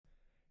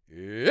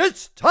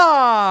It's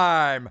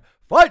time,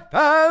 fight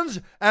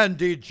fans and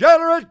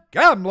degenerate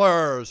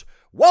gamblers.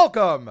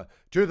 Welcome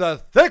to the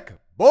Thick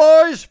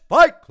Boys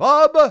Fight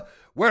Club,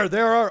 where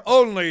there are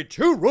only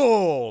two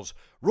rules.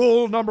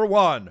 Rule number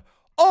one,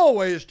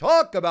 always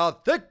talk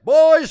about Thick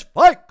Boys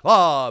Fight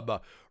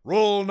Club.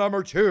 Rule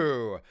number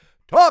two,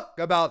 talk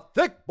about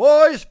Thick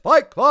Boys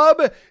Fight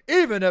Club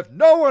even if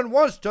no one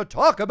wants to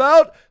talk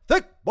about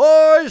Thick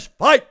Boys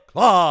Fight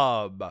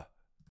Club.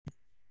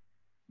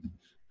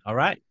 All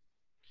right.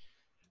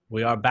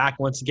 We are back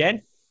once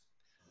again.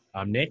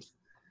 I'm Nick.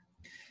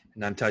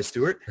 And I'm Ty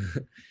Stewart.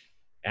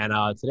 And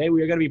today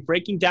we are going to be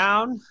breaking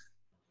down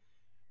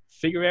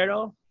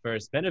Figueiredo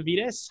versus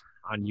Benavidez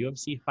on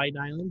UFC Fight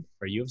Island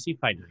for UFC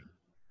Fight Night.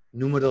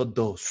 Numero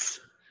dos.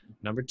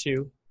 Number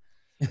two.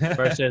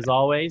 First, as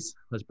always,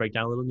 let's break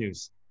down a little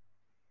news.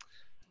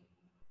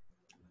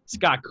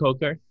 Scott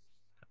Coker.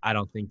 I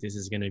don't think this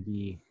is going to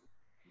be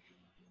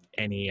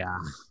any,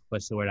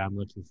 what's the word I'm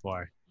looking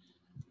for?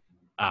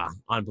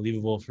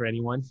 Unbelievable for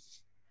anyone.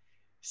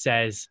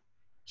 Says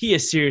he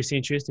has serious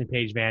interest in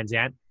Paige Van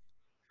Zandt.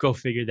 Go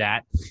figure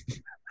that.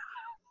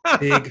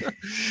 Big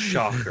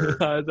shocker.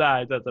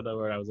 That's another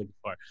word I was looking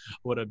for.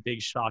 What a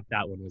big shock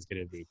that one was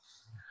going to be.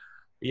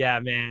 Yeah,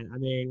 man. I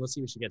mean, we'll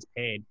see what she gets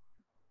paid.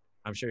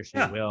 I'm sure she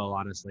will,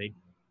 honestly.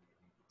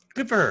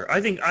 Good for her.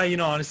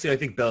 Honestly, I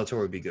think Bellator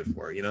would be good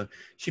for her.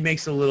 She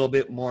makes a little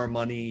bit more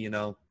money,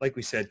 like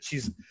we said,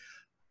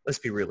 let's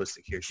be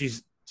realistic here.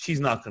 She's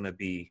not going to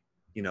be,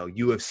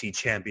 UFC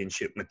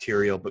championship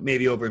material, but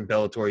maybe over in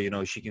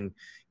Bellator, she can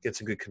get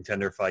some good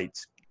contender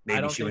fights.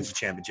 Maybe she wins the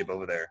championship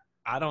over there.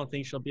 I don't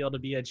think she'll be able to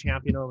be a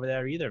champion over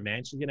there either,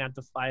 man. She's going to have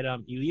to fight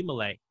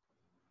Ilimale.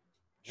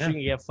 She's going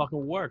to get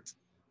fucking worked.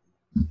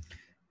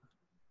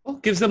 Well,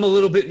 gives them a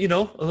little bit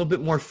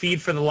more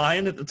feed for the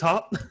lion at the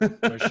top.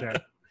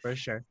 For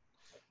sure.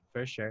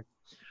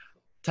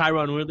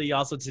 Tyrone Woodley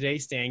also today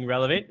staying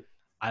relevant.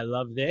 I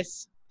love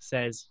this.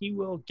 Says he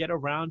will get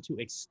around to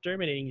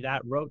exterminating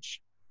that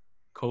roach,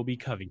 Colby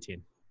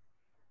Covington.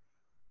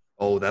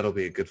 Oh, that'll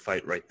be a good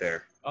fight right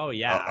there. Oh,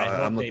 yeah.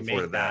 I'm looking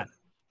forward to that.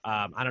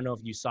 I don't know if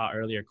you saw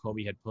earlier,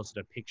 Colby had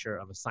posted a picture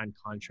of a signed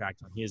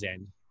contract on his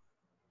end,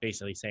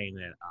 basically saying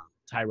that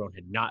Tyrone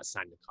had not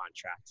signed the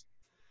contract.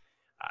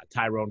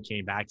 Tyrone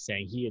came back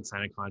saying he had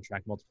signed a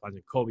contract multiple times,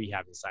 and Colby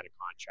hadn't signed a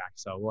contract.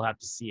 So we'll have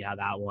to see how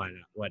that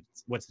one,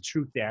 what's the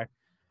truth there.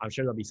 I'm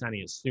sure they'll be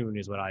signing it soon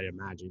is what I'd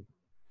imagine.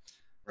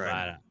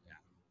 Right. But,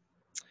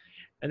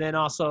 and then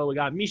also we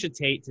got Miesha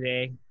Tate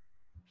today,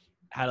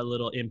 had a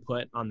little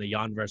input on the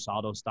Jan versus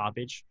Aldo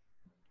stoppage,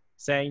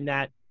 saying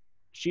that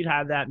she'd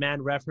have that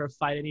man ref her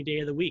fight any day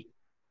of the week.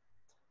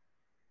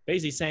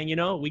 Basically saying,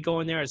 we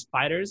go in there as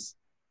fighters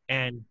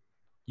and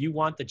you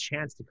want the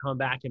chance to come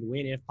back and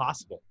win if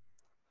possible.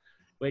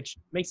 Which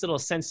makes a little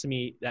sense to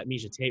me that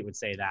Miesha Tate would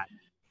say that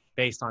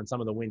based on some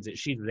of the wins that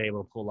she was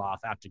able to pull off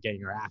after getting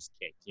her ass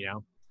kicked,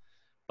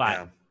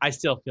 But I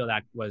still feel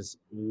that was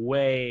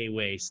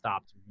way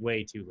stopped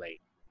way too late.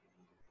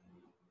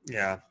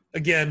 Yeah.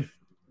 Again,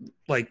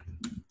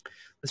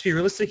 let's be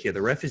realistic here.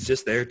 The ref is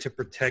just there to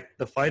protect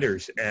the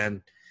fighters.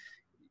 And,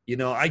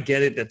 I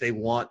get it that they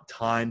want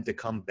time to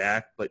come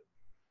back, but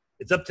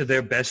it's up to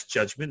their best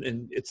judgment.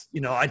 And it's,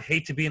 I'd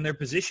hate to be in their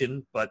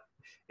position, but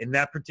in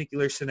that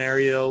particular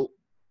scenario,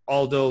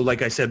 Aldo,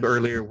 like I said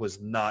earlier,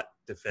 was not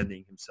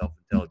defending himself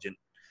intelligently.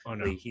 Oh,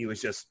 no. He was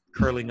just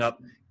curling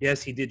up.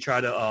 Yes, he did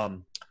try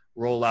to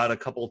roll out a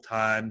couple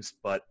times,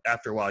 but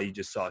after a while you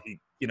just saw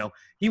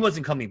he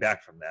wasn't coming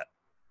back from that.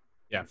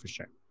 Yeah, for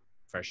sure.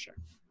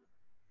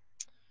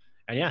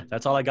 And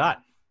that's all I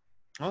got.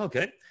 Oh,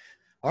 okay.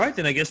 All right,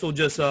 then I guess we'll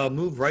just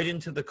move right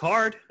into the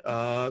card.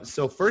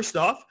 So first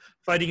off,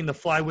 fighting in the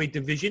flyweight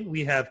division,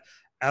 we have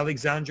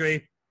Alexandre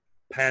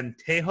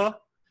Pantoja,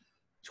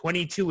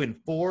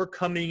 22-4,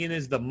 coming in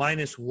as the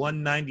minus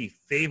 190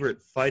 favorite,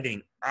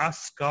 fighting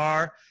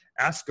Askar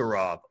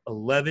Askarov,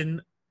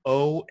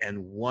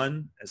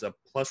 11-0-1 as a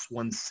plus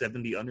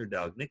 170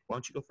 underdog. Nick, why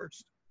don't you go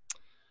first?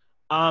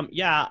 I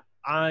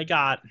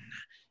got,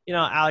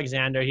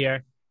 Alexander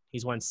here.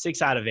 He's won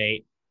 6 out of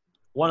 8.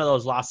 One of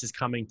those losses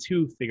coming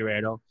to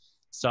Figueiredo.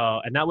 So,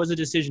 and that was a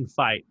decision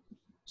fight.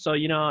 So,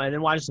 and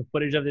then watch the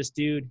footage of this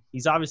dude.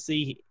 He's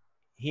obviously,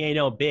 he ain't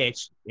no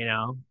bitch,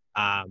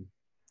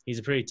 He's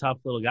a pretty tough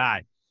little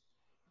guy.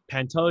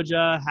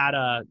 Pantoja had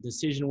a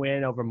decision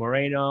win over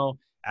Moreno,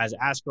 as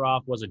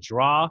Askarov was a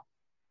draw.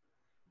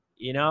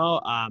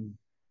 I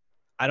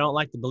don't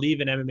like to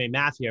believe in MMA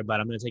math here, but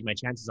I'm going to take my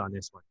chances on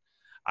this one.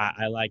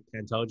 I like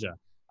Pantoja.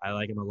 I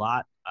like him a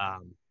lot.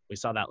 We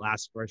saw that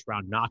last first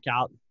round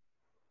knockout.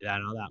 I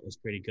know that was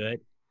pretty good.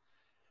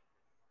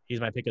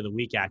 He's my pick of the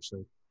week,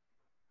 actually.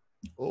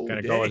 Oh,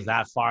 gonna go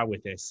that far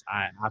with this.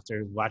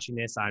 After watching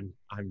this, I'm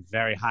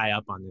very high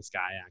up on this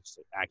guy,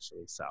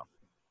 actually. So,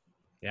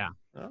 yeah.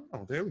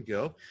 Oh, there we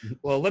go.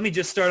 Well, let me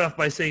just start off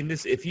by saying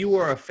this: if you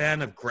are a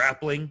fan of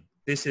grappling,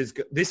 this is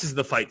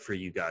the fight for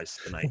you guys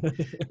tonight.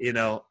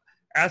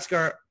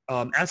 Askar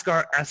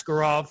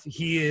Askarov,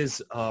 he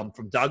is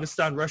from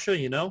Dagestan, Russia.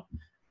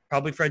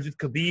 Probably friends with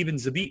Khabib and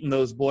Zabit and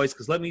those boys,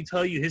 because let me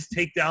tell you, his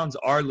takedowns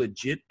are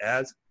legit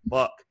as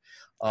fuck.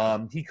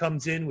 He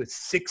comes in with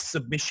 6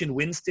 submission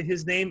wins to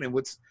his name, and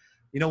what's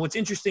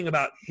interesting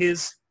about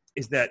his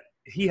is that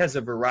he has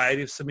a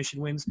variety of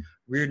submission wins: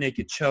 rear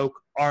naked choke,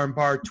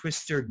 armbar,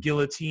 twister,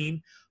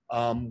 guillotine.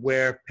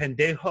 Where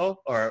Pantoja,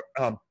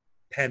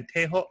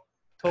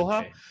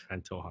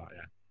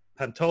 Yeah.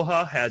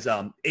 Pantoja has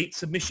 8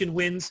 submission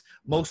wins,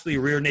 mostly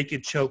rear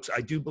naked chokes.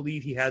 I do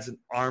believe he has an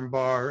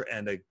armbar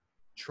and a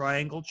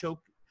triangle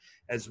choke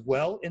as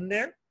well in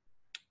there,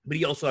 but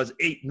he also has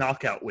 8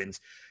 knockout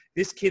wins.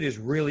 This kid is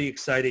really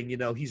exciting.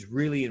 He's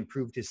really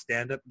improved his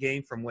stand-up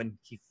game from when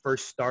he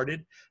first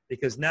started,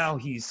 because now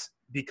he is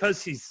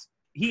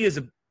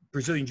a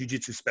Brazilian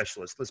Jiu-Jitsu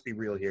specialist. Let's be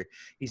real here.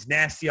 He's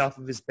nasty off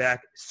of his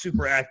back,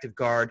 super active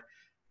guard.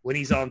 When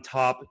he's on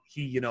top,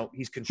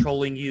 he's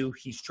controlling you.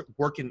 He's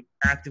working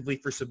actively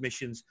for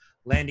submissions,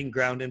 landing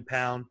ground and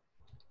pound.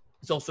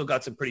 He's also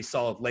got some pretty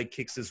solid leg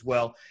kicks as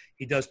well.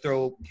 He does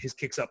throw his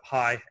kicks up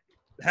high.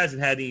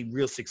 Hasn't had any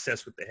real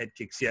success with the head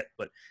kicks yet,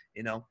 but,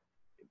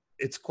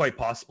 it's quite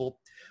possible.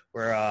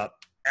 Where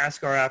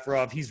Askar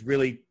Afarov,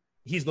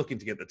 he's looking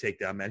to get the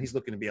takedown, man. He's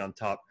looking to be on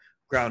top,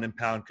 ground and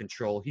pound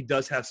control. He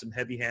does have some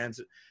heavy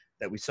hands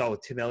that we saw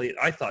with Tim Elliott.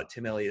 I thought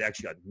Tim Elliott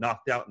actually got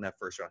knocked out in that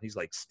first round. He's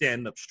like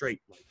standing up straight.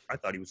 I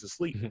thought he was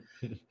asleep.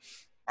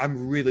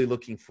 I'm really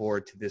looking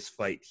forward to this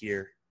fight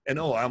here. And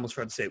I almost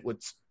forgot to say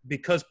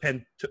because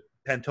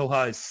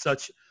Pantoja is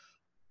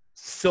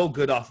so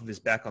good off of his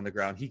back on the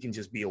ground. He can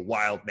just be a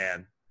wild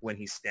man when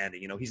he's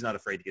standing. He's not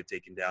afraid to get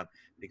taken down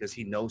because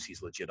he knows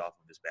he's legit off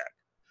of his back.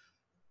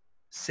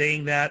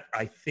 Saying that,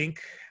 I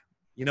think,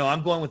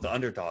 I'm going with the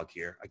underdog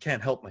here. I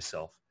can't help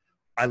myself.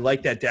 I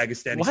like that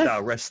Dagestani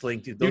style wrestling.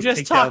 Dude, those you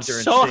just talked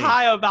so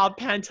high about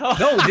Pantoja.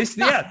 No,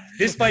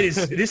 this fight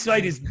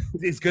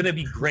is going to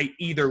be great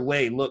either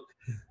way. Look,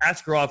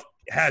 Askarov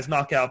has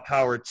knockout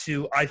power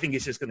too. I think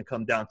it's just going to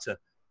come down to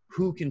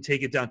who can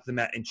take it down to the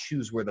mat and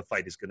choose where the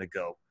fight is going to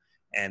go.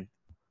 And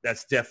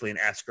that's definitely an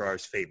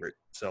Askarov's favorite.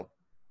 So,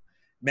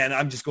 man,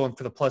 I'm just going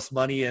for the plus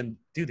money. And,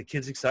 dude, the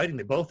kid's exciting.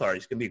 They both are.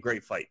 It's going to be a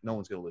great fight. No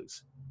one's going to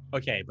lose.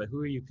 Okay, but who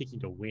are you picking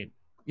to win?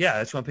 Yeah,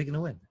 that's what I'm picking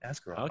to win.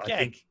 Askarov.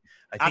 Okay.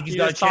 I think he's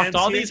got a chance.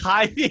 All these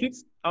high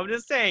things. I'm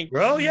just saying.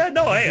 Bro, yeah,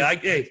 no,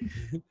 hey,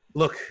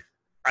 look,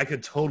 I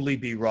could totally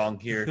be wrong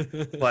here,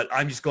 but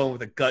I'm just going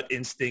with a gut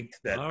instinct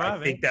that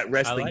I think that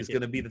wrestling is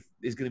going to be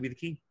the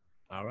key.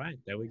 All right,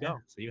 there we go.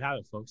 So you have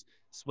it, folks.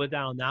 Split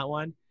down on that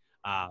one.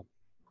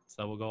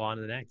 So we'll go on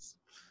to the next.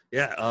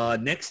 Yeah.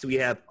 Next we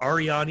have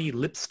Ariane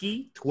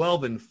Lipski,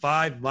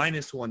 12-5,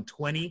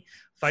 -120,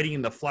 fighting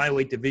in the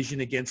flyweight division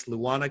against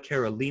Luana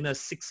Carolina,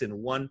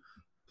 6-1,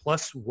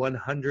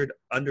 +100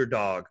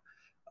 underdog.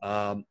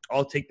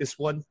 I'll take this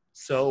one.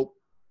 So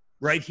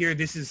right here,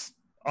 this is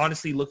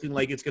honestly looking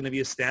like it's going to be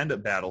a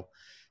stand-up battle.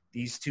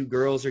 These two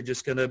girls are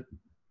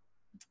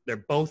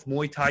they're both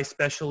Muay Thai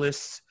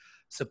specialists.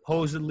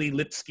 Supposedly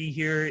Lipski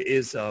here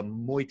is a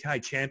Muay Thai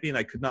champion.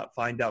 I could not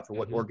find out for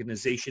what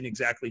organization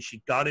exactly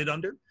she got it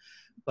under,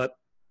 but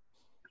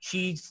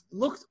she's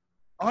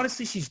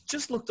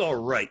just looked all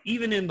right.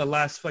 Even in the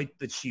last fight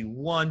that she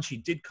won, she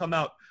did come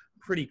out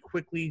pretty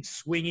quickly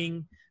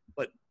swinging,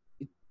 but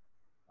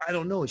I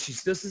don't know. She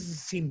just doesn't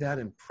seem that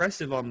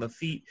impressive on the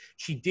feet.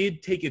 She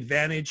did take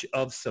advantage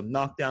of some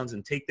knockdowns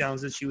and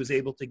takedowns that she was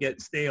able to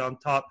stay on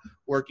top,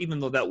 work, even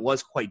though that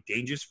was quite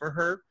dangerous for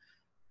her.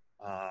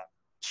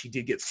 She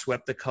did get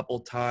swept a couple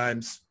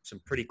times,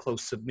 some pretty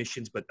close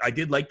submissions, but I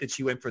did like that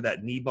she went for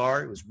that knee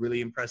bar. It was really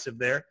impressive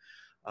there.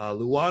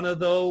 Luana,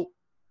 though,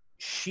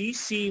 she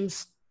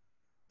seems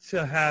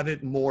to have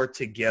it more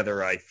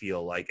together, I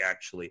feel like,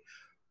 actually.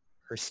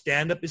 Her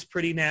stand-up is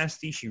pretty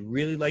nasty. She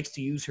really likes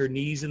to use her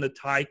knees in the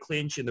Thai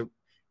clinch and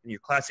your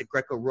classic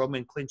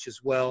Greco-Roman clinch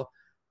as well.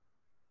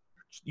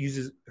 She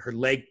uses her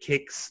leg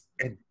kicks.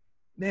 And,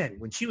 man,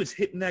 when she was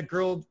hitting that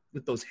girl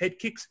with those head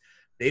kicks,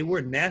 they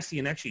were nasty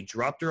and actually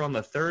dropped her on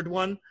the third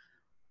one.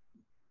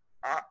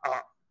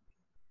 I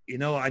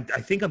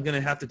think I'm going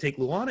to have to take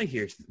Luana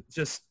here.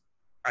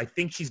 I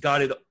think she's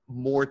got it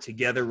more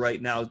together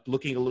right now,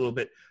 looking a little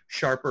bit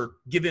sharper,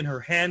 given her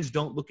hands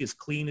don't look as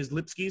clean as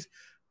Lipski's,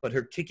 but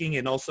her kicking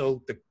and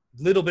also the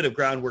little bit of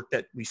groundwork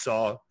that we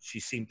saw, she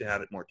seemed to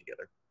have it more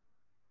together.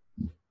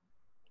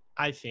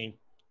 I think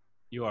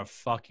you are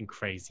fucking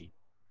crazy.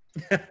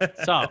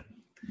 So,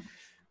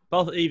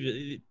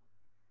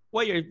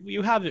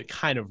 you have it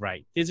kind of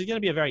right. This is going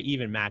to be a very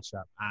even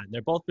matchup.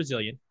 They're both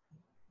Brazilian.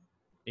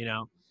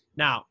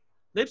 Now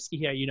Lipski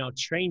here,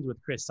 trained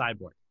with Chris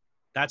Cyborg.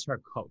 That's her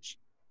coach.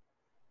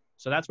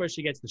 So that's where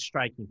she gets the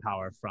striking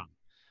power from.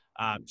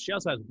 She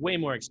also has way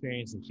more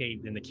experience in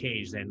the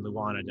cage than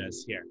Luana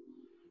does here.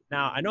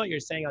 Now, I know what you're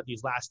saying about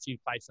these last two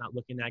fights not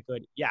looking that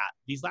good. Yeah,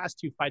 these last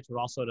two fights were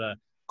also to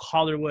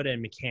Calderwood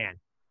and McCann.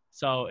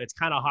 So it's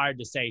kind of hard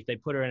to say if they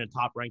put her in a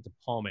top-ranked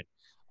opponent.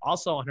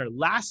 Also, on her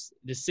last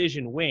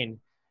decision win,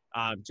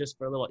 just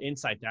for a little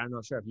insight there, I'm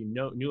not sure if you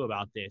knew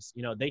about this.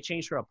 They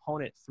changed her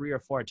opponent 3 or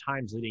 4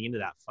 times leading into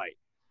that fight.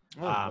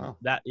 Oh, wow.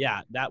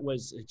 That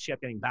was, she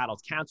kept getting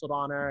battles canceled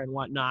on her and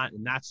whatnot.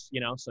 And that's,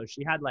 so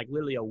she had like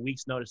literally a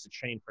week's notice to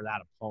train for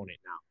that opponent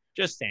now.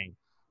 Just saying.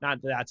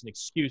 Not that that's an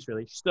excuse,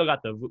 really. She still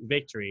got the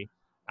victory.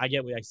 I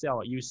saw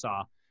what you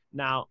saw.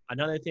 Now,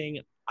 another thing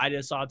I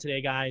just saw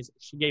today, guys,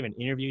 she gave an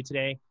interview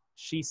today.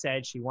 She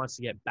said she wants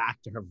to get back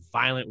to her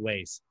violent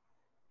ways.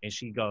 And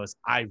she goes,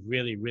 I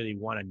really, really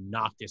want to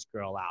knock this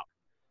girl out.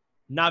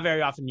 Not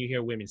very often you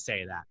hear women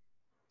say that.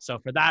 So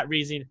for that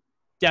reason,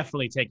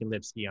 definitely taking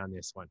Lipski on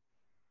this one.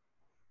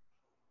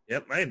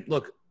 Yep.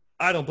 Look,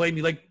 I don't blame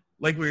you. Like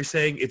we were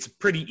saying, it's a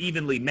pretty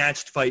evenly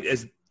matched fight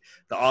as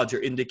the odds are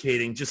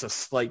indicating. Just a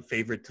slight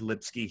favorite to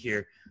Lipski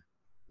here.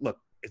 Look,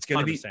 it's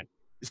going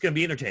to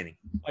be entertaining.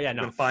 Oh, yeah, We're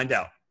going to find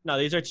out. No,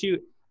 these are two,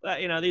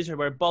 these are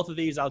where both of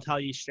these, I'll tell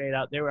you straight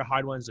out, they were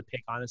hard ones to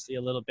pick, honestly,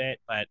 a little bit.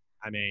 But,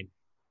 I mean,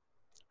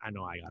 I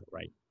know I got it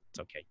right. It's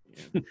okay.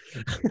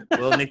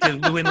 Well, Nick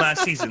didn't win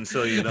last season,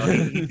 so,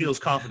 he feels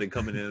confident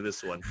coming into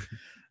this one.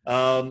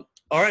 All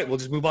right, we'll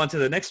just move on to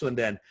the next one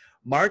then.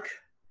 Mark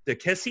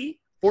Diakiese,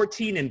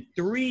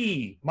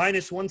 14-3,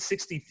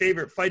 -160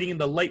 favorite, fighting in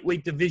the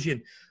lightweight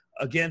division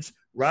against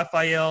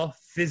Rafael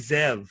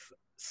Fiziev,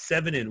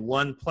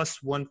 7-1,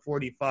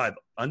 +145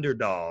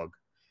 underdog.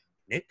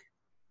 Nick?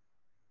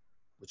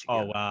 What you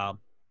got? Oh,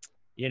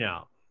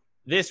 wow.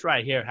 This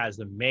right here has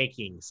the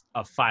makings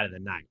of fight of the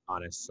night,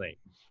 honestly.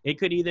 It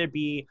could either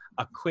be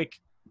a quick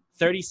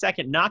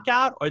 30-second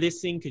knockout, or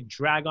this thing could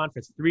drag on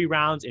for 3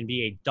 rounds and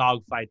be a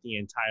dogfight the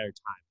entire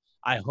time.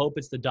 I hope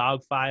it's the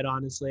dogfight,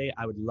 honestly.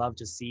 I would love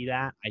to see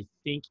that. I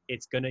think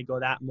it's going to go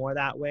that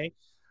way.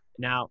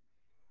 Now,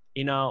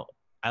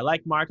 I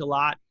like Mark a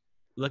lot.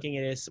 Looking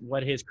at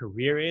what his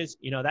career is,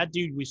 that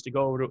dude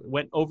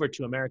went over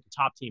to American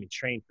Top Team and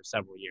trained for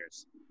several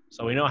years.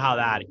 So we know how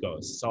that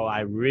goes. So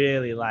I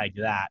really like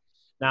that.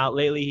 Now,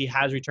 lately, he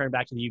has returned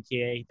back to the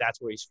UK. That's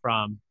where he's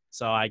from.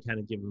 So I kind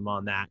of give him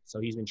on that. So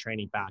he's been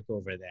training back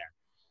over there.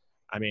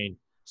 I mean,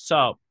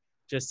 so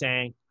just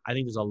saying, I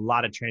think there's a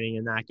lot of training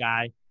in that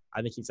guy.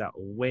 I think he's got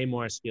way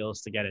more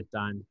skills to get it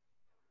done.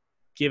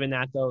 Given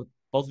that, though,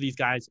 both of these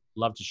guys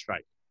love to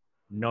strike.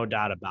 No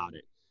doubt about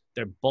it.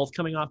 They're both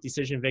coming off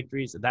decision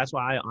victories. That's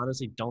why I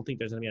honestly don't think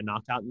there's going to be a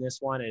knockout in this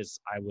one, as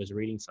I was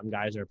reading some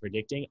guys are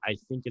predicting. I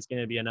think it's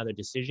going to be another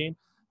decision.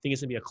 I think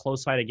it's going to be a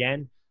close fight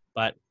again,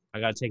 but I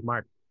got to take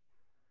Mark.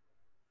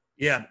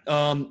 Yeah,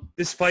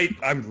 this fight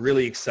I'm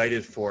really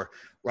excited for.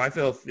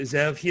 Rafael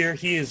Fiziev here,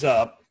 he is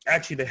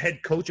actually the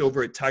head coach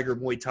over at Tiger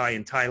Muay Thai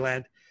in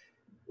Thailand.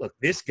 Look,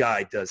 this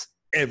guy does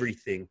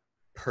everything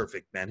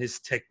perfect, man. His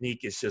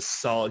technique is just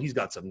solid. He's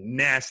got some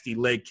nasty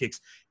leg kicks.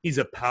 He's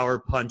a power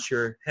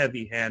puncher,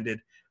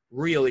 heavy-handed,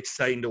 real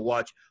exciting to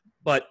watch.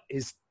 But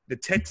the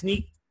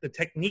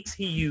techniques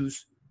he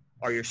used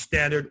are your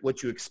standard,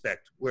 what you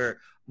expect, where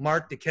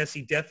Mark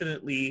Diakiese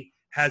definitely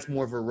has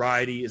more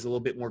variety, is a little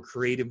bit more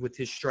creative with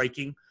his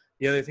striking.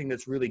 The other thing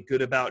that's really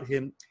good about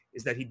him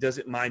is that he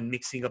doesn't mind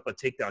mixing up a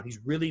takedown. He's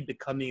really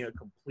becoming a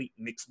complete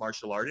mixed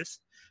martial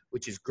artist,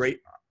 which is great.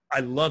 I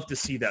love to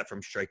see that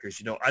from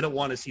strikers. I don't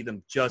want to see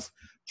them just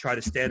try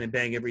to stand and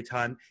bang every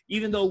time,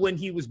 even though when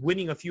he was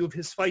winning a few of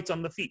his fights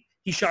on the feet,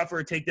 he shot for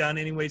a takedown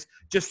anyways,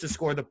 just to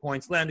score the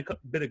points, land a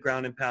bit of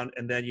ground and pound,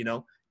 and then,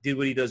 did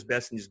what he does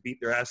best and just beat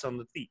their ass on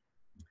the feet.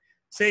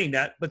 Saying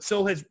that, but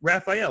so has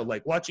Rafael.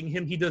 Like, watching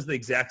him, he does the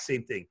exact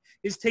same thing.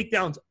 His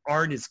takedowns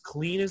aren't as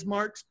clean as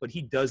Mark's, but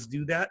he does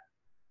do that.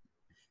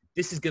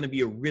 This is going to be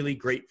a really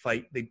great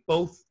fight. They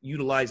both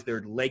utilize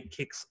their leg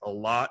kicks a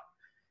lot.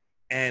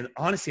 And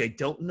honestly, I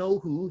don't know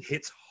who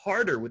hits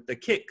harder with the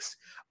kicks.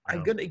 No.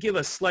 I'm going to give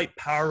a slight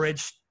power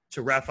edge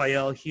to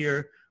Rafael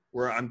here,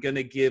 where I'm going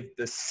to give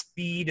the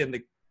speed and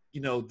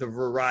the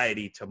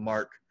variety to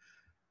Mark.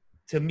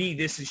 To me,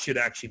 this should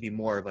actually be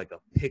more of like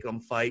a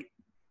pick'em fight.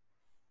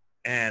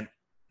 And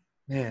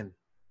man,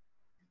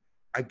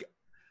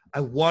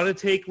 I want to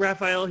take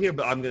Rafael here,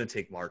 but I'm going to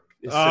take Mark.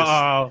 It's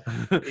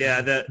just,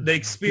 yeah, the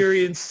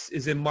experience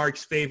is in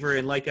Mark's favor.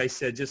 And like I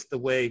said, just the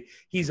way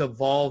he's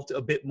evolved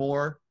a bit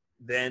more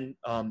than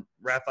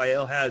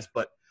Rafael has,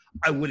 but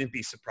I wouldn't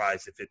be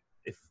surprised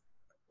if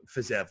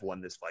Fiziev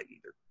won this fight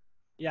either.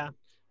 Yeah,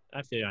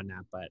 I feel you on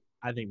that, but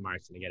I think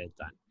Mark's going to get it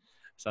done.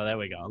 So there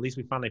we go. At least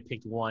we finally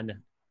picked one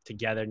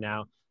together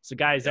now. So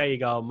guys, there you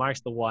go.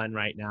 Mark's the one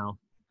right now.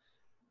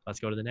 Let's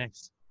go to the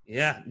next.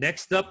 Yeah,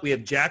 next up we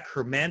have Jack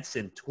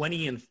Hermansson,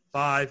 20-5,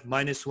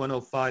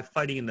 -105,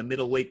 fighting in the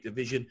middleweight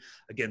division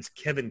against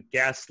Kevin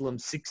Gastelum,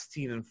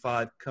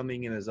 16-5,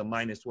 coming in as a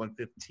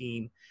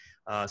 -115.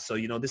 So,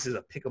 this is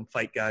a pick'em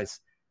fight, guys.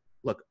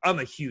 Look, I'm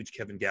a huge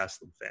Kevin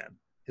Gastelum fan.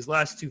 His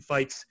last 2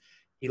 fights,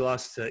 he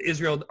lost to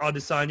Israel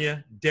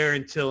Adesanya,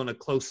 Darren Till in a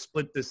close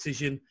split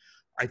decision.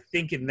 I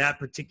think in that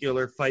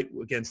particular fight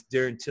against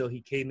Darren Till,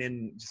 he came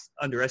in, just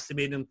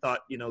underestimated him,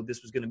 thought,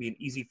 this was going to be an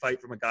easy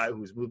fight from a guy who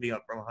was moving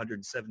up from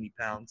 170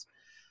 pounds.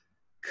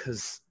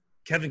 Because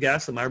Kevin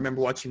Gastelum, I remember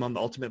watching him on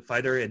The Ultimate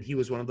Fighter, and he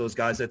was one of those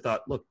guys I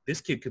thought, look,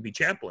 this kid could be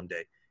champ one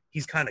day.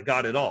 He's kind of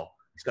got it all.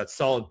 He's got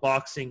solid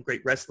boxing,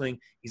 great wrestling.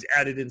 He's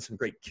added in some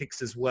great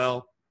kicks as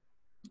well.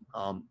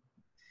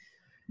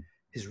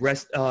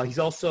 He's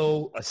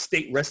also a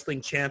state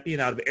wrestling champion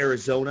out of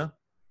Arizona.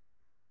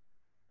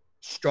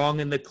 Strong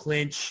in the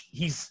clinch.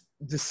 He's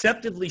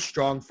deceptively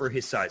strong for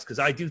his size because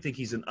I do think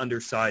he's an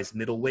undersized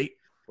middleweight,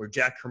 where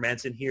Jack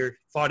Hermansson here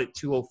fought at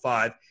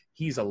 205.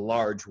 He's a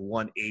large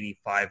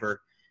 185er.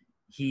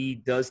 He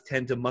does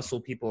tend to muscle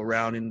people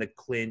around in the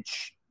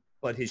clinch,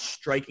 but his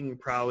striking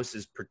prowess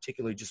is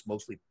particularly just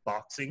mostly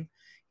boxing.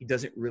 He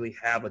doesn't really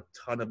have a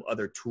ton of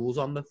other tools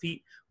on the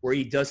feet, where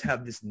he does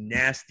have this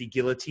nasty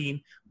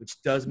guillotine,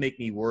 which does make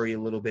me worry a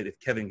little bit if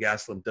Kevin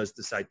Gastelum does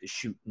decide to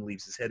shoot and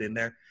leaves his head in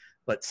there.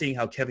 But seeing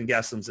how Kevin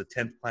Gastelum's a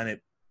 10th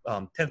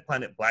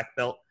planet black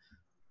belt,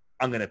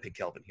 I'm going to pick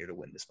Kelvin here to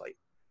win this fight.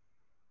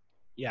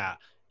 Yeah.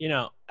 You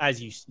know,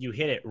 as you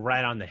hit it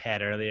right on the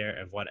head earlier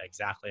of what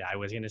exactly I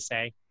was going to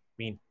say. I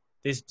mean,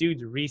 this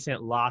dude's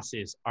recent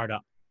losses are to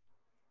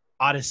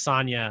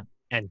Adesanya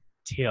and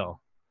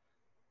Till.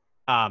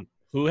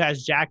 Who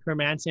has Jack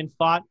Hermansson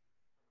fought?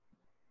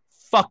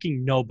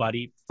 Fucking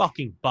nobody.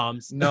 Fucking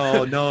bums.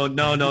 No. Stop.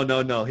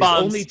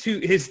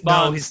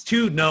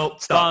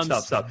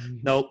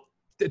 No.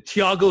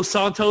 Thiago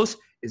Santos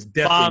is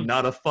definitely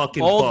not a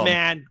fucking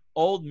bum.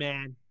 Old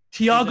man.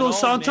 Thiago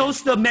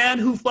Santos, the man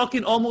who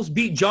fucking almost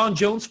beat John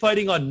Jones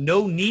fighting on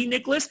no knee,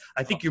 Nicholas.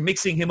 I think you're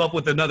mixing him up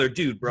with another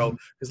dude, bro.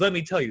 Because let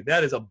me tell you,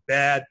 that is a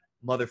bad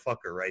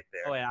motherfucker right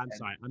there. Oh, yeah,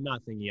 sorry. I'm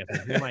not thinking of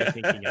him. Who am I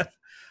thinking of?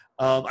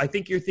 I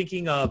think you're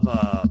thinking of...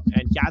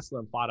 and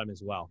Gastelum fought him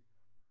as well.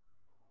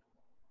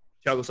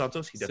 Thiago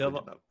Santos? He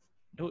definitely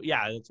did.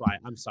 Yeah, that's why.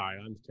 I'm sorry.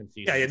 I'm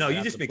confused. Yeah, no,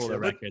 you just mixed the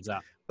records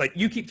up. But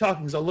you keep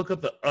talking because I'll look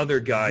up the other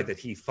guy that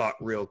he fought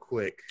real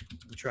quick. I'm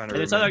trying to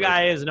remember. This other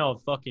guy is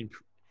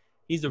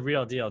he's the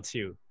real deal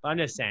too. But I'm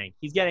just saying,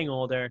 he's getting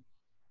older,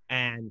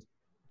 and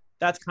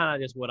that's kind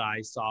of just what I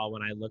saw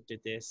when I looked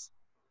at this.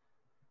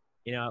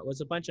 You know, it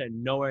was a bunch of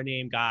nowhere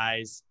name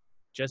guys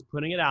just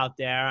putting it out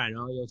there. I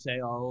know you'll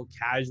say, oh,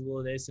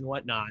 casual this and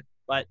whatnot,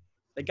 but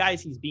the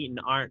guys he's beaten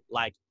aren't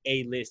like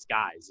A-list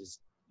guys is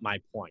my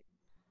point.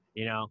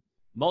 You know,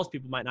 most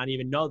people might not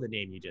even know the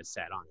name you just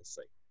said,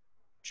 honestly,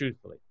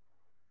 truthfully.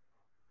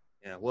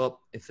 Yeah, well,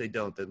 if they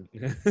don't, then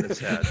that's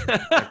sad.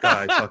 That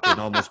guy fucking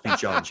almost beat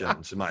John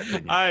Jones, in my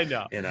opinion. I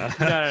know. You know?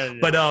 No.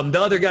 But the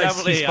other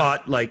guys he's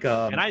fought, like...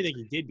 and I think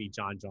he did beat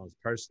John Jones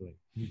personally.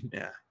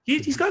 Yeah.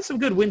 He's got some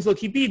good wins. Look,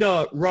 he beat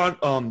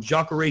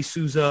Jacare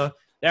Souza.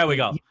 There we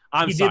go.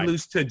 He did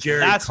lose to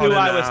Jared That's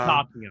Cunningham. who I was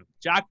talking of.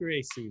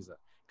 Jacare Souza.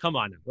 Come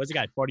on now. What's the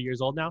guy, 40 years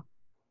old now?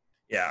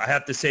 Yeah, I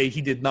have to say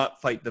he did not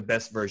fight the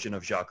best version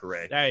of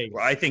Jacare. There you go.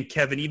 I think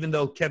Kevin, even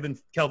though Kelvin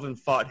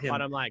fought him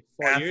like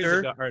 4 years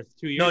ago or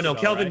 2 years ago. No,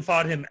 Kelvin right?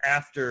 fought him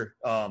after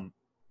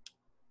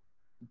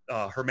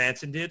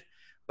Hermansson did,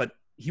 but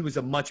he was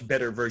a much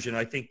better version.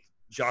 I think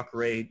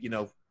Jacare, you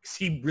know,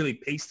 he really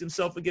paced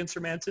himself against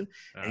Hermansson,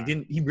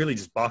 and he really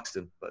just boxed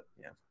him. But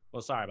yeah.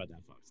 Well, sorry about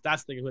that, folks.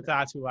 That's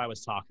who I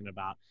was talking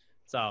about.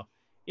 So,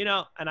 you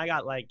know, and I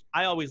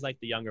always like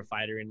the younger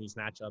fighter in these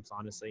matchups,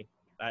 honestly.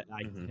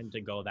 I tend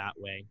to go that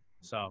way.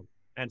 So,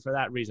 and for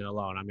that reason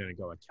alone, I'm going to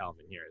go with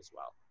Kelvin here as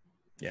well.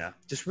 Yeah.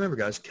 Just remember,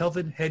 guys,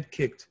 Kelvin head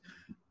kicked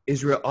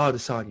Israel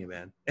Adesanya,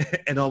 man,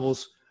 and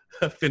almost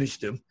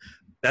finished him.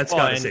 That's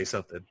got to say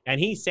something. And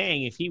he's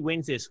saying if he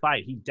wins this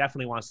fight, he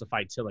definitely wants to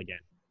fight Till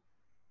again.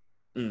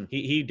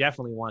 He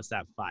definitely wants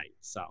that fight.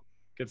 So,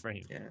 good for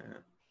him. Yeah.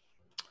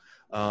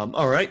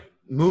 All right.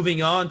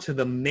 Moving on to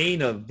the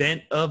main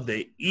event of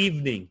the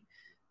evening.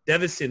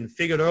 Deiveson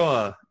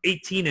Figueroa,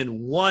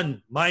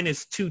 18-1,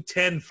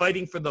 -210,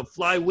 fighting for the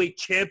flyweight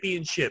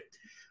championship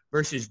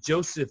versus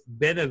Joseph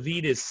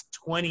Benavidez,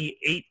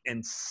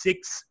 28-6,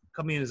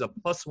 coming in as a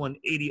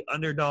 +180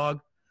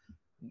 underdog.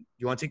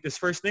 You want to take this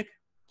first, Nick?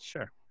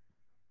 Sure.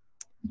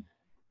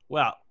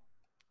 Well,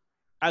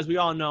 as we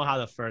all know how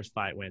the first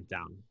fight went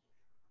down.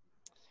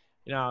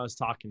 You know, I was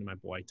talking to my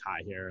boy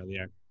Ty here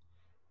earlier.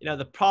 You know,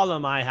 the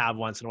problem I have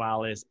once in a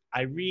while is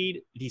I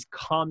read these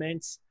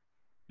comments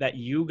that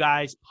you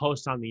guys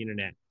post on the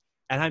internet.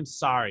 And I'm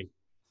sorry.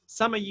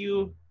 Some of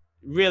you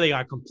really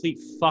are complete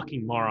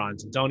fucking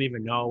morons and don't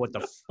even know what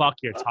the fuck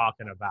you're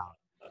talking about.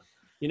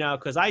 You know,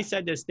 because I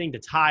said this thing to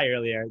Ty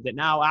earlier that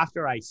now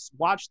after I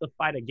watched the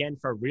fight again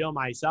for real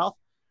myself,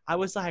 I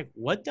was like,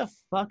 what the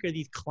fuck are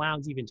these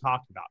clowns even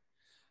talking about?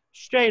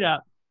 Straight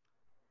up,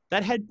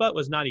 that headbutt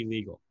was not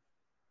illegal.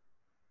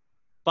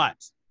 But,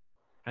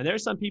 and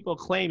there's some people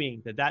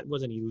claiming that that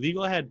was an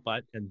illegal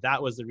headbutt and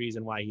that was the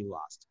reason why he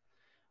lost.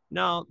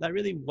 No, that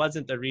really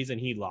wasn't the reason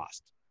he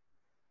lost.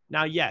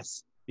 Now,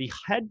 yes, the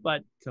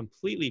headbutt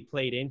completely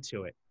played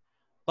into it,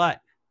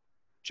 but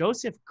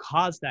Joseph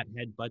caused that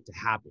headbutt to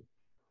happen.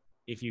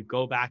 If you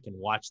go back and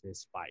watch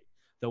this fight,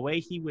 the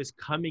way he was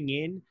coming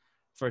in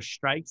for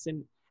strikes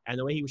and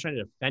the way he was trying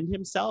to defend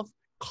himself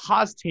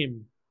caused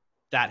him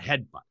that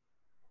headbutt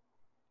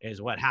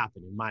is what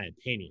happened, in my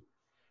opinion.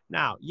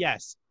 Now,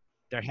 yes,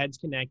 their heads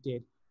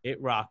connected,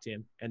 it rocked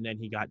him, and then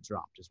he got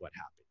dropped is what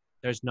happened.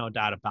 There's no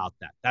doubt about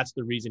that. That's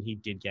the reason he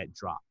did get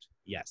dropped.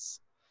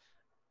 Yes.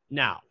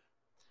 Now,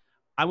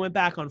 I went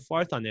back and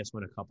forth on this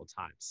one a couple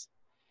times.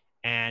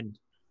 And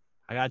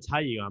I got to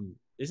tell you,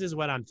 this is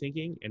what I'm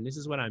thinking, and this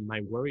is what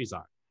my worries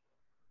are.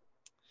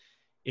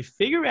 If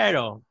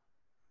Figueiredo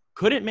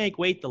couldn't make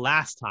weight the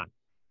last time,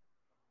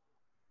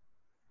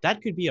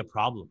 that could be a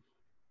problem.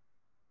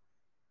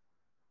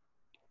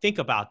 Think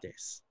about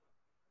this.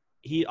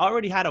 He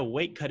already had a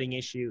weight cutting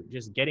issue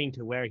just getting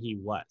to where he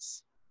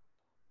was.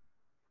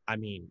 I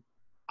mean,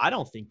 I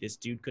don't think this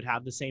dude could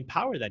have the same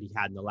power that he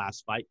had in the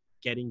last fight,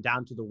 getting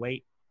down to the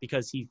weight,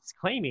 because he's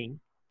claiming,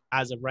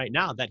 as of right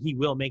now, that he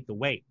will make the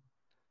weight.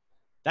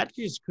 That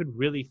just could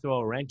really throw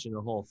a wrench in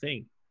the whole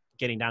thing,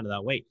 getting down to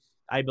that weight.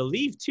 I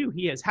believe, too,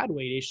 he has had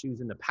weight issues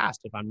in the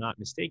past, if I'm not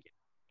mistaken.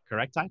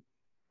 Correct, Ty?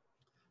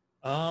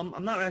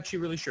 I'm not actually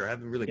really sure. I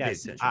haven't really paid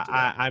Yes, attention to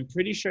that. I'm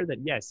pretty sure that,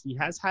 yes, he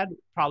has had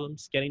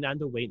problems getting down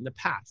to weight in the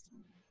past.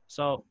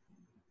 So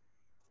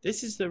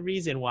this is the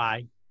reason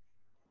why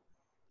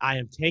I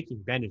am taking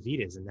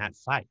Benavidez in that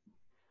fight.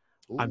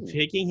 I'm Ooh.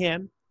 picking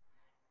him,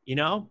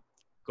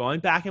 going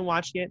back and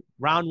watching it.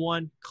 Round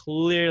one,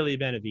 clearly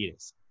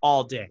Benavidez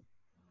all day.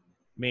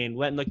 Man,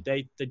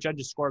 the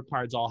judges'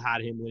 scorecards all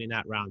had him winning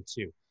that round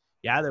too.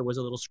 Yeah, there was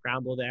a little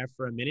scramble there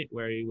for a minute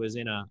where he was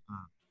in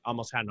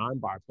almost had an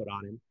armbar put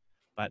on him.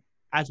 But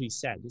as we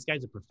said, this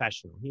guy's a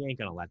professional. He ain't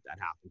going to let that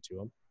happen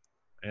to him.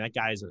 And that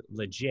guy's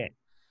legit.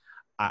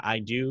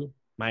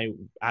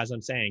 As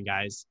I'm saying,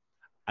 guys,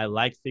 I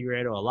like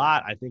Figueiredo a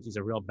lot. I think he's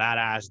a real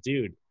badass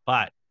dude.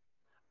 But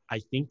I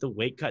think the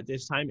weight cut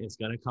this time is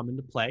going to come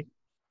into play.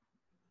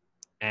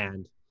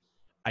 And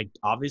I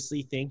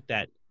obviously think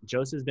that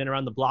Joseph's been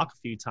around the block a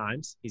few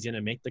times. He's going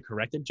to make the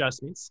correct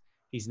adjustments.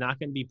 He's not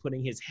going to be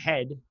putting his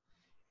head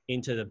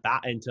into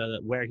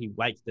where he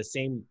the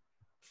same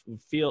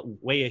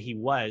way he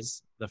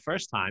was the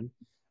first time,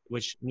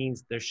 which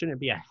means there shouldn't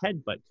be a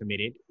headbutt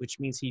committed,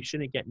 which means he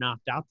shouldn't get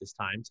knocked out this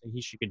time, and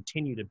he should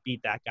continue to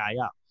beat that guy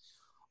up.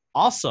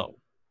 Also,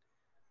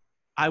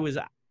 I was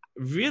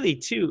really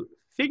too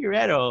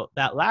Figueiredo,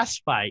 that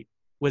last fight,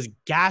 was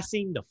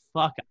gassing the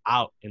fuck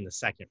out in the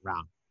second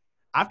round.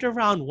 After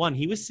round one,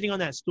 he was sitting on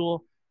that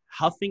stool,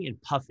 huffing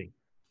and puffing.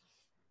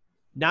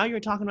 Now you're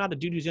talking about a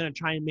dude who's going to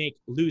try and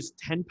lose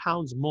 10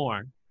 pounds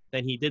more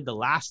than he did the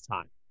last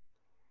time.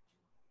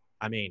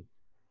 I mean,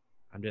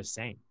 I'm just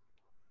saying.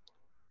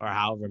 Or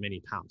however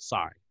many pounds.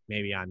 Sorry,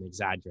 maybe I'm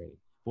exaggerating.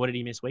 What did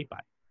he miss weight by?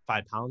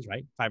 5 pounds,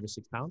 right? 5 or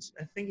 6 pounds?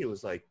 I think it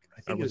was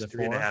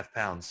 3.5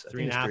 pounds.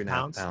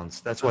 3.5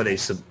 pounds. That's why they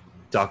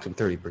docked him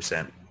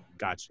 30%.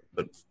 Gotcha.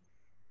 But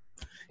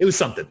it was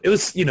something. It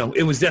was,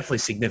 it was definitely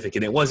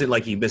significant. It wasn't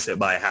like he missed it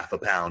by a half a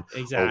pound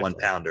or 1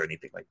 pound or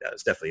anything like that. It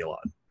was definitely a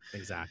lot.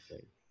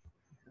 Exactly.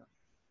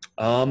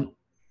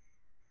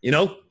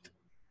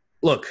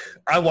 Look,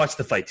 I watched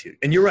the fight too.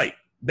 And you're right.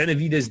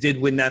 Benavidez did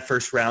win that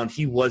first round.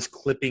 He was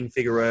clipping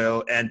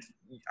Figueiredo. And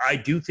I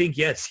do think,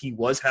 yes, he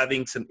was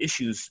having some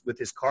issues with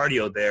his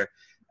cardio there.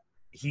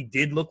 He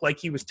did look like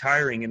he was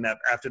tiring in that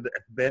at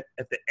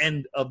the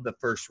end of the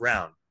first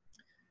round.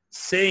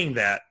 Saying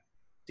that,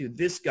 dude,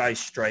 this guy's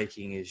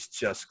striking is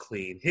just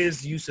clean.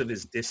 His use of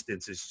his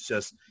distance is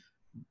just,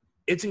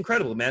 it's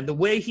incredible, man. The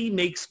way he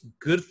makes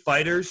good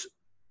fighters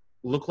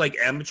look like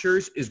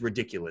amateurs is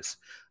ridiculous.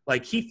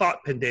 Like, he fought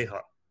Pendeja.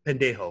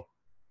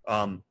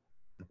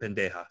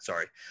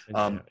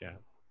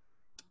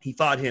 He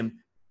fought him,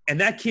 and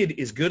that kid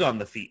is good on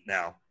the feet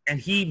now. And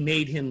he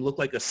made him look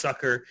like a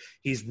sucker.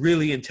 He's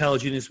really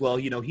intelligent as well.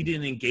 He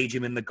didn't engage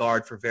him in the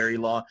guard for very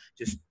long.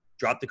 Just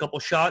dropped a couple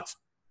shots,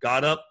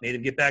 got up, made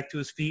him get back to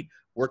his feet,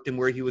 worked him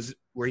where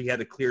he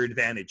had a clear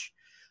advantage.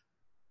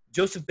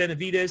 Joseph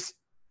Benavidez,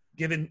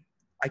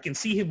 I can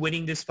see him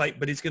winning this fight,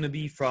 but it's going to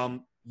be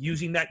from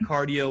using that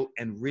cardio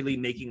and really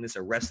making this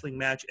a wrestling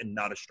match and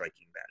not a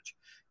striking match.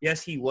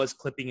 Yes, he was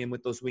clipping him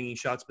with those winging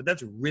shots, but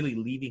that's really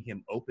leaving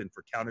him open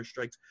for counter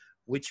strikes,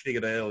 which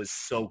Figueiredo is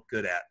so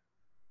good at.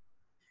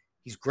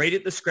 He's great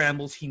at the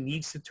scrambles. He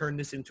needs to turn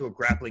this into a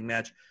grappling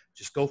match.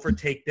 Just go for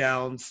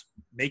takedowns,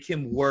 make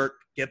him work,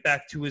 get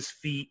back to his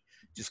feet,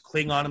 just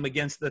cling on him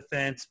against the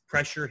fence,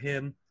 pressure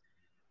him.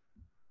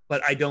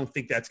 But I don't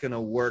think that's going to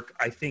work.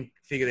 I think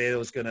Figueiredo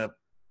is going to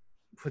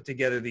put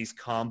together these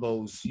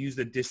combos, use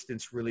the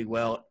distance really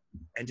well,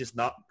 and just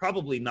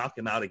probably knock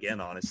him out again,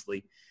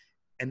 honestly.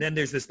 And then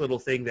there's this little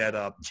thing that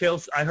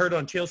I heard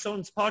on Chael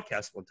Sonnen's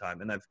podcast one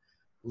time, and I've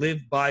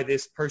lived by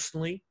this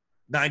personally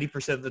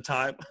 90% of the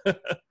time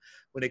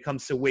when it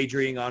comes to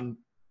wagering on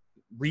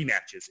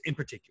rematches in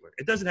particular.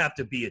 It doesn't have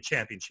to be a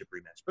championship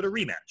rematch, but a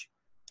rematch.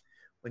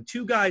 When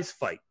two guys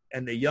fight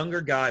and the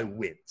younger guy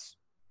wins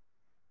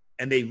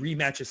and they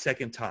rematch a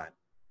second time,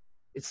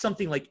 it's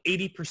something like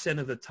 80%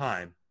 of the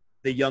time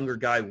the younger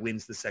guy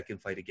wins the second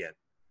fight again.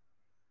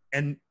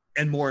 And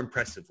more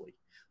impressively,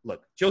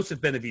 look,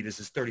 Joseph Benavidez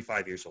is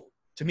 35 years old.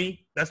 To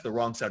me, that's the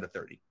wrong side of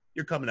 30.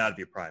 You're coming out of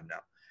your prime now.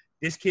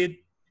 This kid,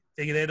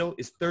 Figueiredo,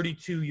 is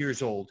 32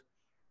 years old,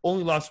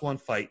 only lost one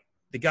fight.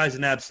 The guy's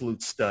an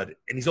absolute stud,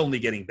 and he's only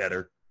getting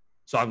better.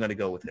 So I'm going to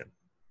go with him.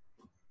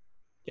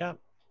 Yeah.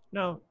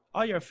 No,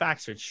 all your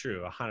facts are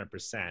true,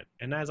 100%.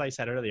 And as I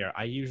said earlier,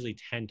 I usually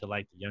tend to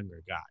like the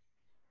younger guy.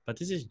 But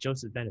this is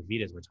Joseph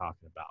Benavidez we're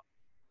talking about.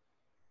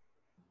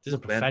 This is a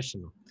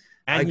professional.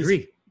 And I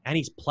agree. and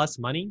he's plus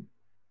money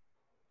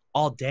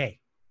all day.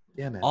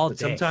 Yeah, man. All But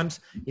day. sometimes,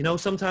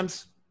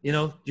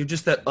 you're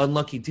just that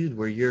unlucky dude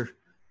where you're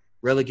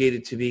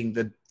relegated to being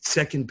the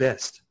second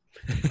best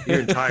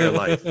your entire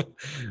life.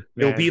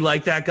 You'll Man, be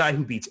like that guy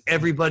who beats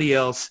everybody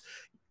else,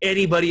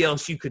 anybody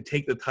else you could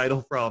take the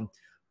title from,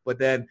 but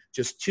then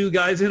just two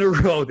guys in a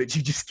row that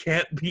you just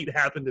can't beat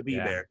happen to be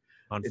Yeah. there.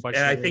 And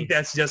unfortunately, I think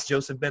that's just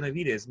Joseph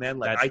Benavidez, man.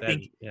 Like, I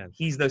think yeah.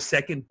 he's the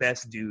second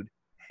best dude,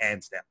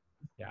 hands down.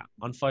 Yeah,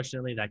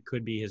 unfortunately, that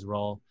could be his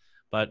role,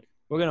 but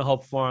we're gonna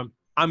hope for him.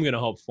 I'm gonna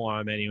hope for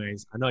him,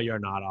 anyways. I know you're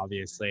not,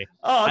 obviously.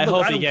 Oh, I look,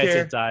 hope I he don't gets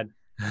care. it done.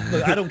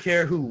 Look, I don't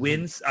care who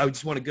wins. I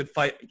just want a good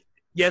fight.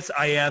 Yes,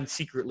 I am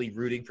secretly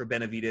rooting for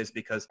Benavidez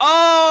because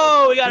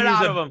Oh, we got it he's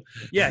out a- of him.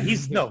 yeah,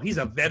 he's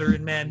a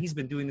veteran, man. He's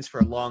been doing this for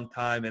a long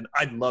time, and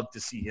I'd love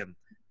to see him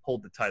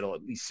hold the title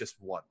at least just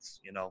once,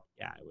 Yeah,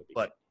 it would be.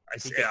 But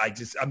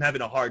I'm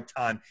having a hard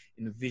time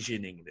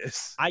envisioning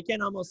this. I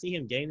can almost see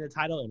him getting the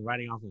title and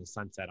riding off in the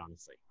sunset.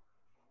 Honestly,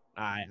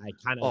 I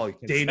kind of. Oh,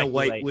 can Dana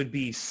White speculate. would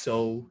be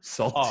so Oh,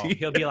 salty.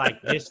 he'll be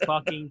like, "This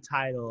fucking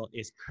title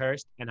is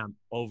cursed, and I'm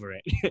over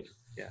it."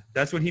 Yeah,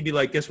 that's when he'd be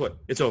like, guess what?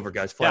 It's over,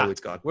 guys. Yeah,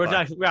 Flyweight's gone. We're Bye.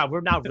 not. Yeah, we're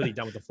not really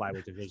done with the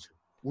flyweight division.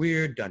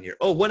 We're done here.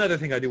 Oh, one other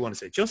thing I do want to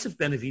say. Joseph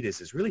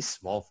Benavidez is really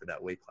small for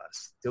that weight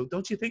class.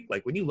 Don't you think?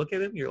 Like, when you look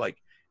at him, you're like,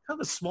 kind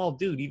of a small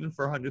dude, even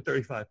for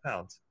 135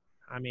 pounds.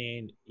 I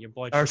mean, your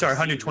boy. Or, sorry,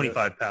 Triple C is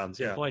 125 pounds.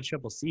 Your Yeah. boy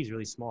Triple C is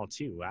really small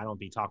too. I don't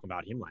be talking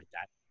about him like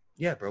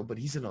Yeah, bro, but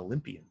he's an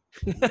Olympian.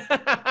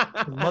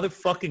 that.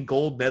 Motherfucking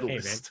gold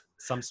medalist.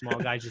 Some small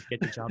guys just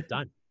get the job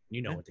done.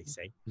 You know what they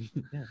say.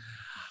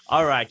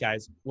 All right,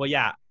 guys. Well,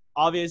 yeah,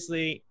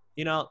 obviously,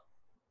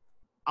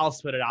 I'll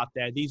spit it out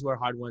there. These were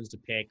hard ones to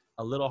pick.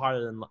 A little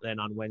harder than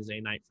on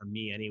Wednesday night for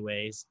me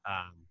anyways.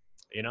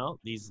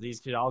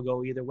 These could all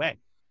go either way,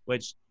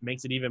 which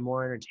makes it even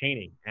more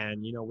entertaining.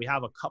 And, we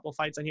have a couple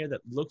fights on here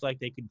that look like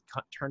they could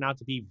turn out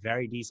to be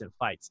very decent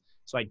fights.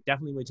 So I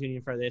definitely would tune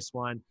in for this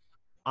one.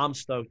 I'm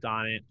stoked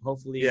on it.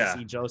 Hopefully Yeah.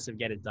 we see Joseph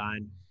get it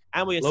done.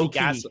 And we see Low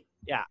key.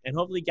 Yeah, and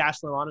hopefully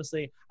Gastelum,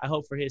 honestly, I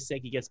hope for his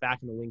sake he gets back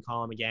in the win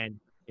column again.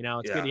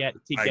 It's good I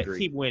to agree.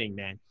 keep winning,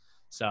 man.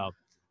 So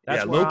Yeah,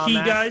 that's where low key,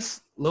 I'm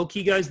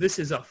at. guys, this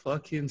is a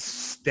fucking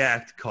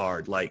stacked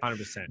card. Like,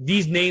 100%.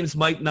 these names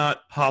might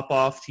not pop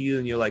off to you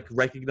and you're like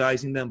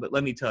recognizing them, but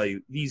let me tell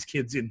you, these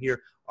kids in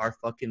here are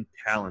fucking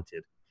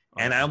talented.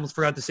 And I almost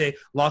forgot to say,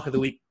 lock of the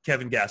week,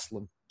 Kevin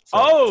Gastelum.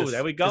 So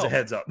There we go. Just a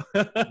heads up.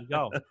 There you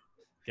go.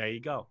 There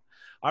you go.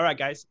 All right,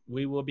 guys.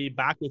 We will be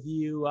back with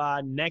you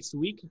next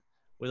week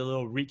with a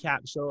little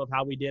recap show of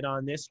how we did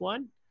on this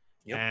one.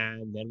 Yep.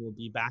 And then we'll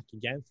be back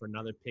again for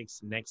another picks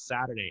next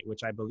Saturday,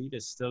 which I believe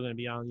is still going to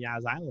be on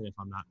Yaz Island, if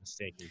I'm not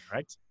mistaken,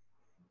 correct?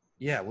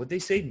 Yeah, would they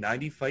say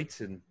 90 fights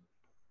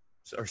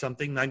or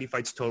something? 90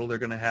 fights total they're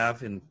going to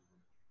have, and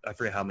I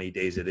forget how many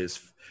days it is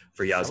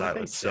for Is that Yaz what they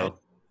Island. said? So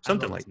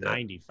something like that.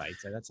 90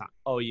 fights. That's not.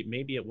 Oh,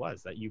 maybe it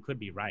was that. You could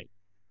be right.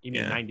 You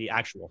mean Yeah. 90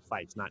 actual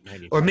fights, not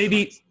 90. Or fight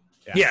maybe fights.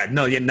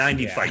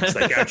 90 Yeah. fights,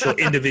 like actual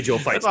individual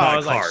fights, That's why I not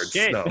was like, cards.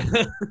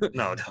 shit.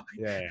 No.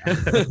 Yeah.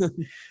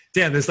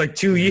 Damn, there's like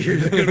 2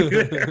 years. They're gonna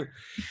be there.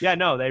 Yeah,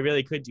 no, they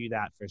really could do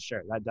that for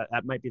sure.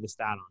 That might be the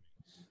stat on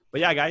it. But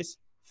yeah, guys,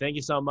 thank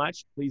you so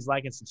much. Please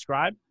like and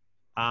subscribe.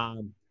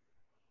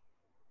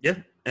 Yeah,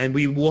 and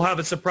we will have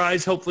a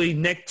surprise hopefully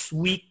next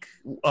week.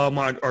 On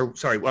our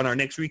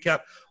next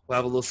recap, we'll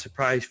have a little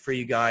surprise for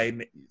you guys.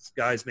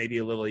 Maybe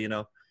a little,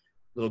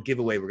 little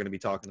giveaway we're going to be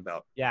talking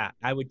about. Yeah,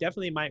 I would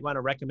definitely might want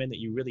to recommend that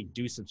you really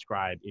do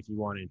subscribe if you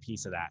want a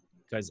piece of that.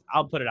 Because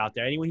I'll put it out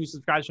there. Anyone who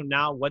subscribes from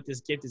now, what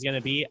this gift is going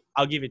to be,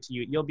 I'll give it to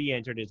you. You'll be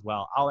entered as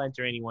well. I'll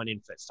enter anyone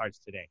in that starts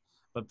today.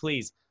 But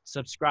please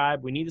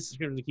subscribe. We need the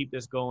subscription to keep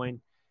this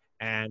going.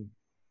 And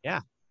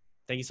yeah,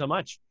 thank you so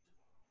much.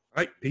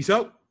 All right, peace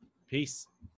out. Peace.